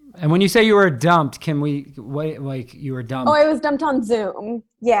processing. And when you say you were dumped, can we wait? Like you were dumped? Oh, I was dumped on Zoom.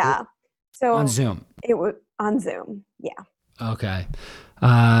 Yeah. So on Zoom. It was on Zoom. Yeah. Okay.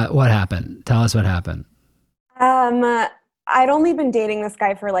 What happened? Tell us what happened. I'd only been dating this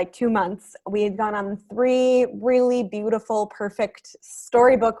guy for like 2 months. We had gone on 3 really beautiful, perfect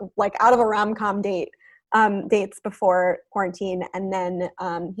storybook, like out of a rom-com dates before quarantine. And then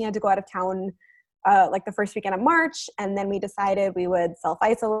he had to go out of town like the first weekend of March. And then we decided we would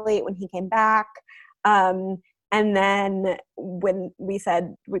self-isolate when he came back. And then when we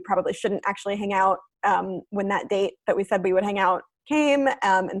said we probably shouldn't actually hang out, when that date that we said we would hang out came,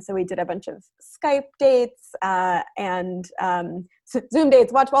 and so we did a bunch of Skype dates and Zoom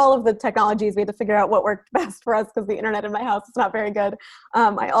dates, watch all of the technologies. We had to figure out what worked best for us because the internet in my house is not very good.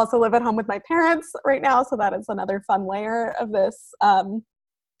 I also live at home with my parents right now, so that is another fun layer of this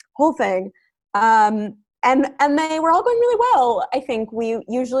whole thing. And they were all going really well. I think we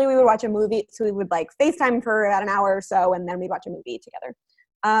would watch a movie, so we would like FaceTime for about an hour or so, and then we'd watch a movie together.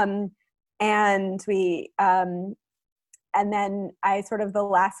 And then I sort of the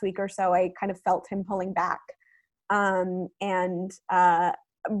last week or so, I kind of felt him pulling back. But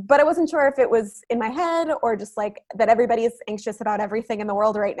I wasn't sure if it was in my head or just like that everybody is anxious about everything in the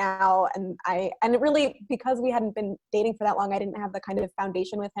world right now. And it really, because we hadn't been dating for that long, I didn't have the kind of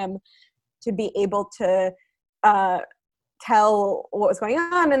foundation with him to be able to tell what was going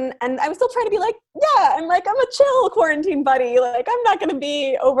on. And I was still trying to be like, yeah, I'm a chill quarantine buddy. Like, I'm not going to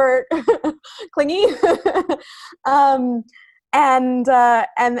be over clingy. And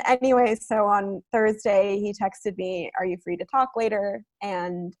anyway, so on Thursday, he texted me, "Are you free to talk later?"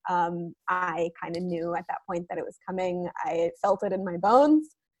 And I kind of knew at that point that it was coming. I felt it in my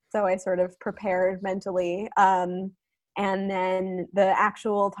bones. So I sort of prepared mentally. And then the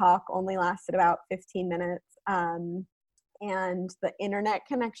actual talk only lasted about 15 minutes. And the internet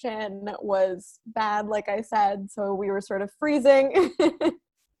connection was bad, like I said. So we were sort of freezing.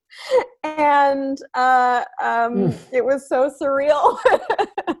 And it was so surreal.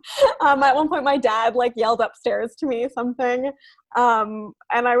 At one point, my dad like yelled upstairs to me something. And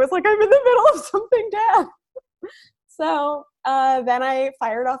I was like, I'm in the middle of something, Dad. So then I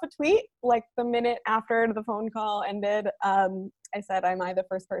fired off a tweet like the minute after the phone call ended. I said, "Am I the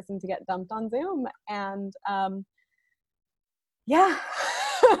first person to get dumped on Zoom?" And yeah.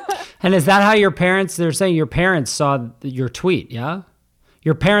 And is that how they're saying your parents saw your tweet, yeah?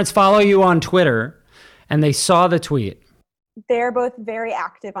 Your parents follow you on Twitter and they saw the tweet. They're both very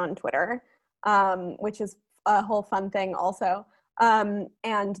active on Twitter, which is a whole fun thing also. And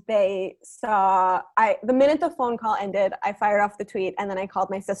they saw, the minute the phone call ended, I fired off the tweet and then I called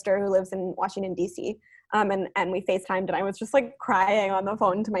my sister who lives in Washington, D.C. And we FaceTimed and I was just like crying on the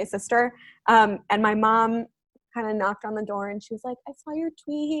phone to my sister. And my mom kind of knocked on the door and she was like, "I saw your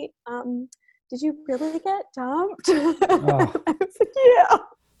tweet. Did you really get dumped?" Oh. I was like, yeah.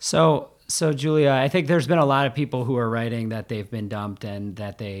 So Julia, I think there's been a lot of people who are writing that they've been dumped and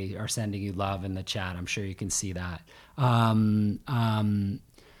that they are sending you love in the chat. I'm sure you can see that. I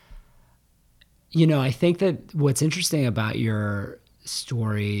think that what's interesting about your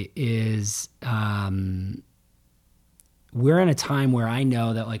story is we're in a time where I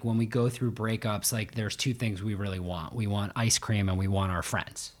know that like when we go through breakups, like there's 2 things we really want. We want ice cream and we want our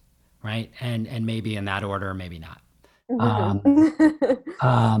friends, right? And maybe in that order, maybe not.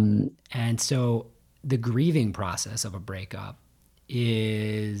 And so the grieving process of a breakup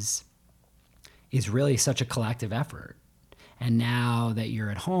is really such a collective effort. And now that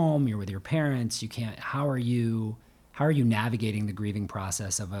you're at home, you're with your parents, how are you navigating the grieving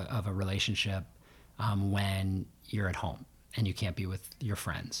process of a relationship when you're at home and you can't be with your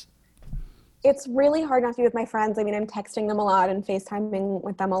friends? It's really hard not to be with my friends. I mean, I'm texting them a lot and FaceTiming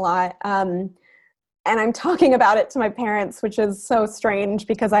with them a lot. And I'm talking about it to my parents, which is so strange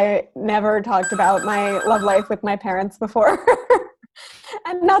because I never talked about my love life with my parents before.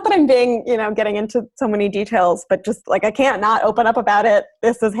 And not that I'm being, getting into so many details, but just like I can't not open up about it.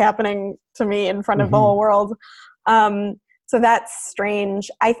 This is happening to me in front of the whole world. So that's strange.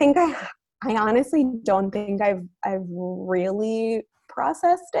 I think I honestly don't think I've really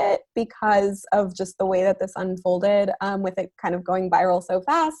processed it because of just the way that this unfolded, with it kind of going viral so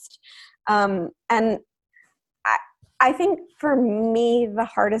fast. And I think for me, the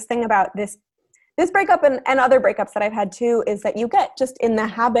hardest thing about this breakup and other breakups that I've had too is that you get just in the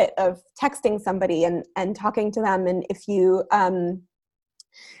habit of texting somebody and talking to them. And if you,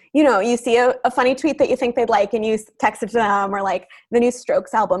 you see a funny tweet that you think they'd like and you text it to them, or like the new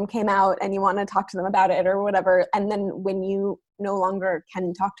Strokes album came out and you want to talk to them about it or whatever. And then when you no longer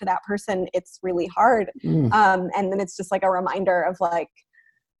can talk to that person, it's really hard. And then it's just like a reminder of like,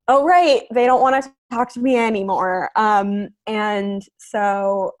 oh, right, they don't want to talk to me anymore. And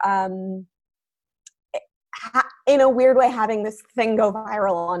so in a weird way, having this thing go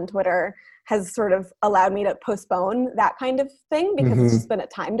viral on Twitter has sort of allowed me to postpone that kind of thing because it's just been a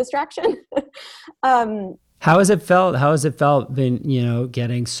time distraction. How has it felt? How has it felt been, you know,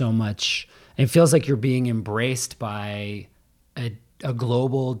 getting so much? It feels like you're being embraced by a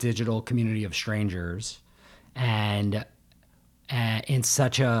global digital community of strangers, and in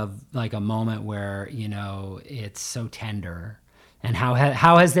such a moment where, you know, it's so tender. And how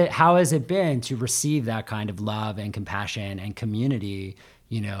has it been to receive that kind of love and compassion and community,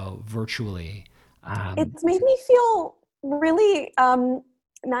 you know, virtually? It's made me feel really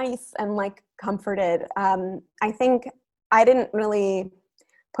nice and like comforted. I think I didn't really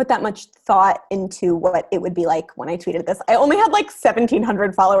put that much thought into what it would be like when I tweeted this. I only had like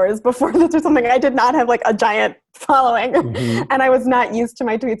 1,700 followers before this or something. I did not have like a giant following and I was not used to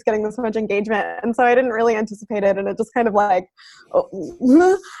my tweets getting this much engagement. And so I didn't really anticipate it. And it just kind of like, I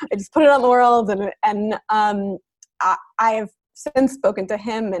just put it on the world. And I have since spoken to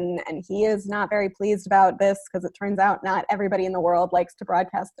him and he is not very pleased about this because it turns out not everybody in the world likes to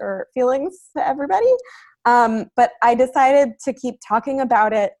broadcast their feelings to everybody. But I decided to keep talking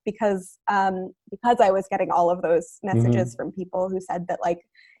about it because I was getting all of those messages from people who said that like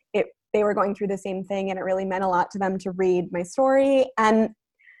they were going through the same thing and it really meant a lot to them to read my story. And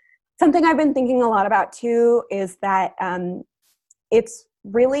something I've been thinking a lot about too is that it's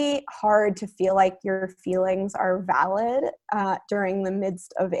really hard to feel like your feelings are valid during the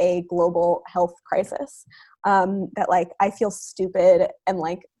midst of a global health crisis. That like I feel stupid and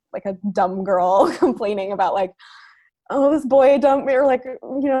like a dumb girl complaining about like, oh, this boy dumped me, or like,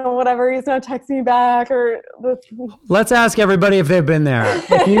 you know, whatever, he's not texting me back, or let's ask everybody if they've been there.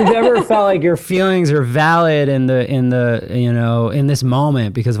 If you've ever felt like your feelings are valid in the you know, in this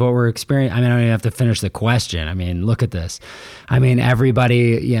moment because of what we're experiencing. I mean, I don't even have to finish the question. I mean, look at this. I mean,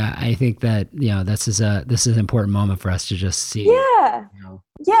 everybody, yeah, I think that, you know, this is an important moment for us to just see. Yeah. You know?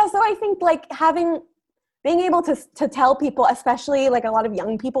 Yeah. So I think like being able to tell people, especially like a lot of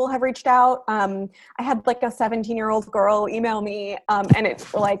young people have reached out. I had like a 17-year-old girl email me and it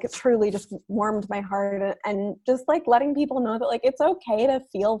like truly just warmed my heart, and just like letting people know that like it's okay to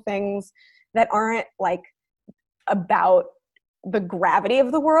feel things that aren't like about the gravity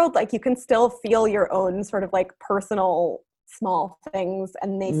of the world. Like you can still feel your own sort of like personal small things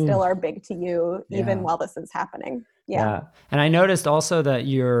and they still are big to you even while this is happening. Yeah. And I noticed also that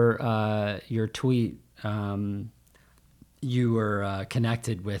your tweet, you were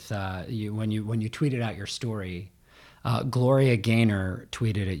connected with you when you tweeted out your story. Gloria Gaynor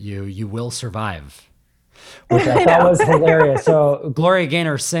tweeted at you, "You will survive," which I thought was hilarious. So Gloria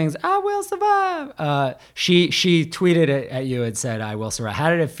Gaynor sings, "I will survive." She tweeted at you and said, "I will survive."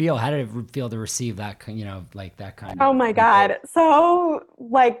 How did it feel? How did it feel to receive that, you know, like that kind of? Oh my God. So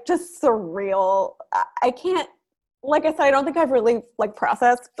like just surreal. I can't, like I said, I don't think I've really like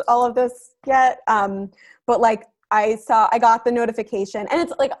processed all of this yet. But like I got the notification, and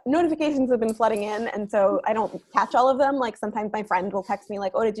it's like notifications have been flooding in. And so I don't catch all of them. Like sometimes my friend will text me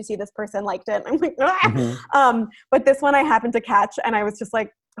like, "Oh, did you see this person liked it?" And I'm like, ah! But this one I happened to catch, and I was just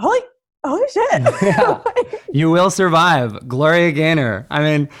like, holy shit. Yeah. You will survive, Gloria Gaynor. I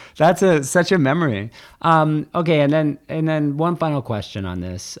mean, that's such a memory. Okay. And then one final question on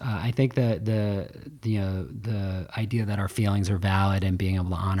this. I think that the idea that our feelings are valid and being able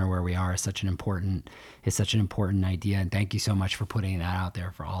to honor where we are is such an important idea. And thank you so much for putting that out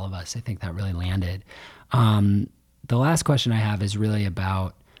there for all of us. I think that really landed. The last question I have is really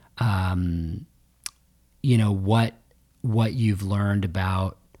about, you know, what you've learned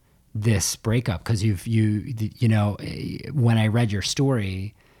about this breakup, because you know, when I read your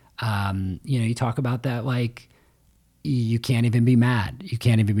story, you know, you talk about that, like you can't even be mad. You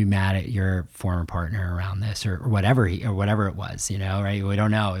can't even be mad at your former partner around this or whatever it was, you know, right? We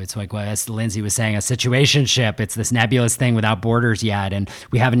don't know. It's like, well, as Lindsay was saying, a situationship, it's this nebulous thing without borders yet. And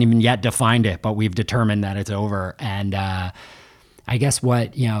we haven't even yet defined it, but we've determined that it's over. And, I guess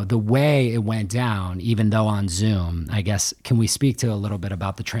what, you know, the way it went down, even though on Zoom, I guess, can we speak to a little bit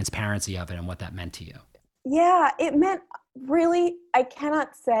about the transparency of it and what that meant to you? Yeah, it meant really, I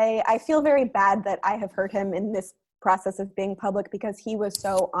cannot say, I feel very bad that I have hurt him in this process of being public, because he was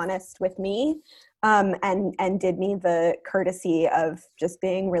so honest with me and did me the courtesy of just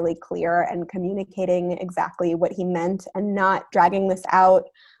being really clear and communicating exactly what he meant and not dragging this out.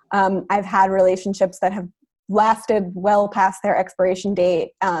 I've had relationships that have lasted well past their expiration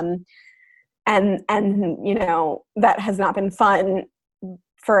date. And you know, that has not been fun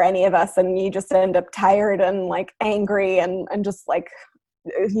for any of us. And you just end up tired and like angry and just like,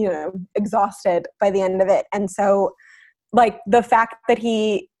 you know, exhausted by the end of it. And so like the fact that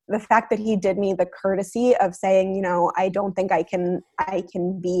he did me the courtesy of saying, you know, I don't think I can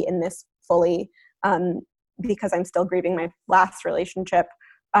be in this fully because I'm still grieving my last relationship.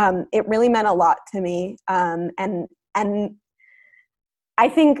 It really meant a lot to me. And I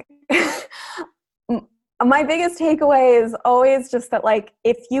think my biggest takeaway is always just that, like,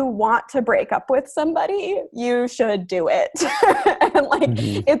 if you want to break up with somebody, you should do it. And like,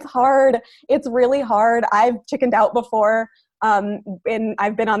 it's hard. It's really hard. I've chickened out before. And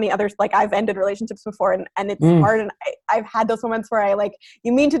I've been on the other, like, I've ended relationships before, and it's hard. And I've had those moments where I, like,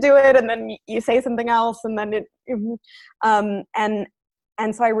 you mean to do it, and then you say something else, and then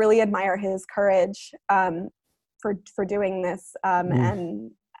and so I really admire his courage for doing this. And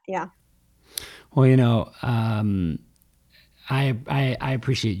yeah. Well, you know, I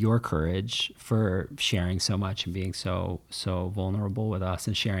appreciate your courage for sharing so much and being so vulnerable with us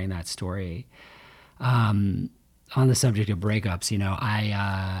and sharing that story. On the subject of breakups, you know,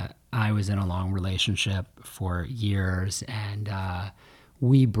 I was in a long relationship for years, and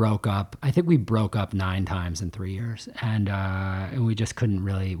we broke up. I think we broke up 9 times in 3 years, and we just couldn't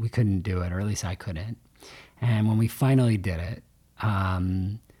do it, or at least I couldn't. And when we finally did it, I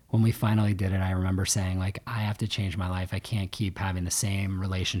remember saying, like, I have to change my life. I can't keep having the same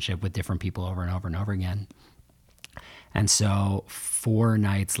relationship with different people over and over and over again. And so 4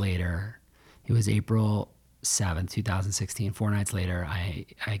 nights later, it was April 7th, 2016, 4 nights later, I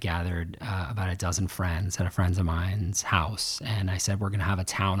gathered about a dozen friends at a friend of mine's house. And I said, we're going to have a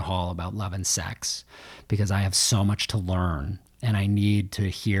town hall about love and sex, because I have so much to learn. And I need to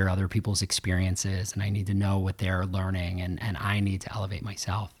hear other people's experiences, and I need to know what they're learning, and I need to elevate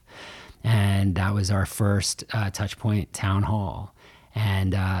myself. And that was our first Touchpoint Town Hall.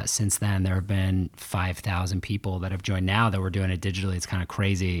 And since then, there have been 5,000 people that have joined. Now that we're doing it digitally, it's kind of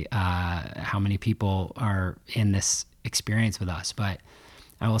crazy how many people are in this experience with us. But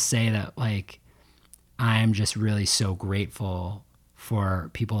I will say that, like, I'm just really so grateful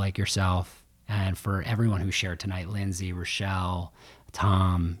for people like yourself, and for everyone who shared tonight: Lindsay, Rochelle,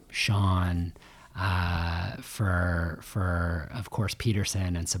 Tom, Sean, for of course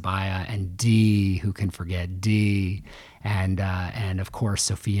Peterson and Sabaya, and Dee, who can forget Dee, and of course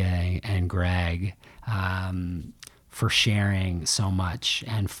Sophia and Greg, for sharing so much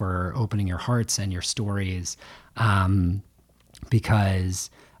and for opening your hearts and your stories, because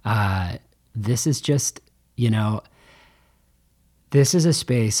this is just, you know, this is a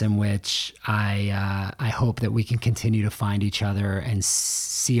space in which I hope that we can continue to find each other and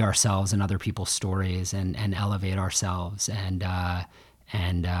see ourselves in other people's stories, and elevate ourselves and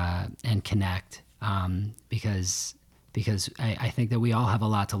connect, because I think that we all have a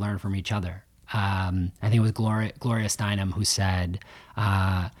lot to learn from each other. I think it was Gloria Steinem who said,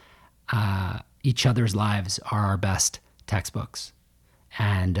 each other's lives are our best textbooks.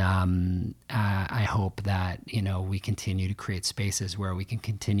 And I hope that, you know, we continue to create spaces where we can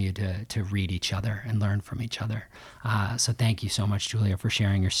continue to read each other and learn from each other. So thank you so much, Julia, for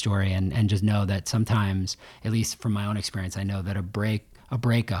sharing your story. And just know that sometimes, at least from my own experience, I know that a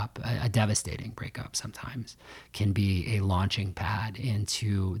breakup, a devastating breakup sometimes, can be a launching pad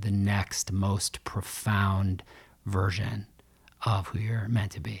into the next most profound version of who you're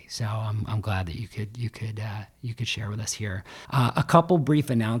meant to be. So I'm glad that you could share with us here. A couple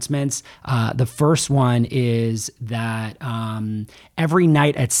brief announcements. The first one is that every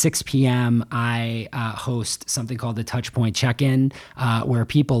night at 6 p.m. I host something called the Touchpoint Check-In, where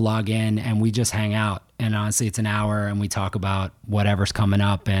people log in and we just hang out. And honestly, it's an hour, and we talk about whatever's coming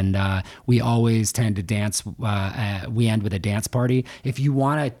up. And we always tend to dance. We end with a dance party. If you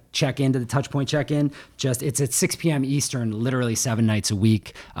want to check into the Touchpoint Check-In, it's at 6 p.m. Eastern, literally 7 nights a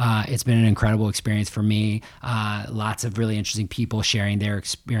week. It's been an incredible experience for me. Lots of really interesting people sharing their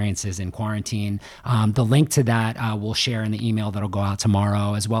experiences in quarantine. The link to that we'll share in the email that'll go out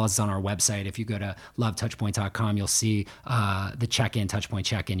tomorrow, as well as on our website. If you go to lovetouchpoint.com, you'll see the check-in, Touchpoint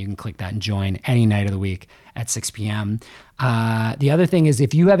Check-In. You can click that and join any night of the week at 6 p.m. The other thing is,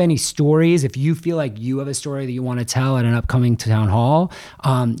 if you have any stories, if you feel like you have a story that you want to tell at an upcoming town hall,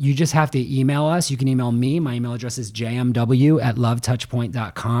 you just have to email us. You can email me. My email address is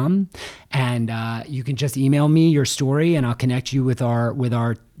jmw@lovetouchpoint.com. And you can just email me your story, and I'll connect you with our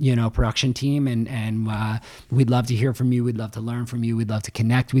production team. And we'd love to hear from you. We'd love to learn from you. We'd love to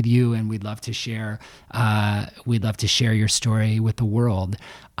connect with you, and we'd love to share your story with the world.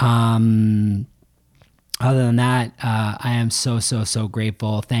 Other than that, I am so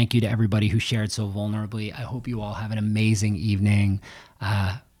grateful. Thank you to everybody who shared so vulnerably. I hope you all have an amazing evening.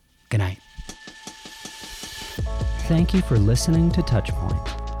 Good night. Thank you for listening to Touchpoint.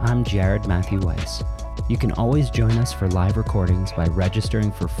 I'm Jared Matthew Weiss. You can always join us for live recordings by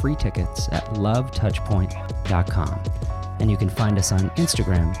registering for free tickets at lovetouchpoint.com. and you can find us on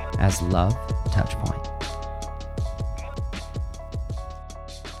Instagram as Love Touchpoint.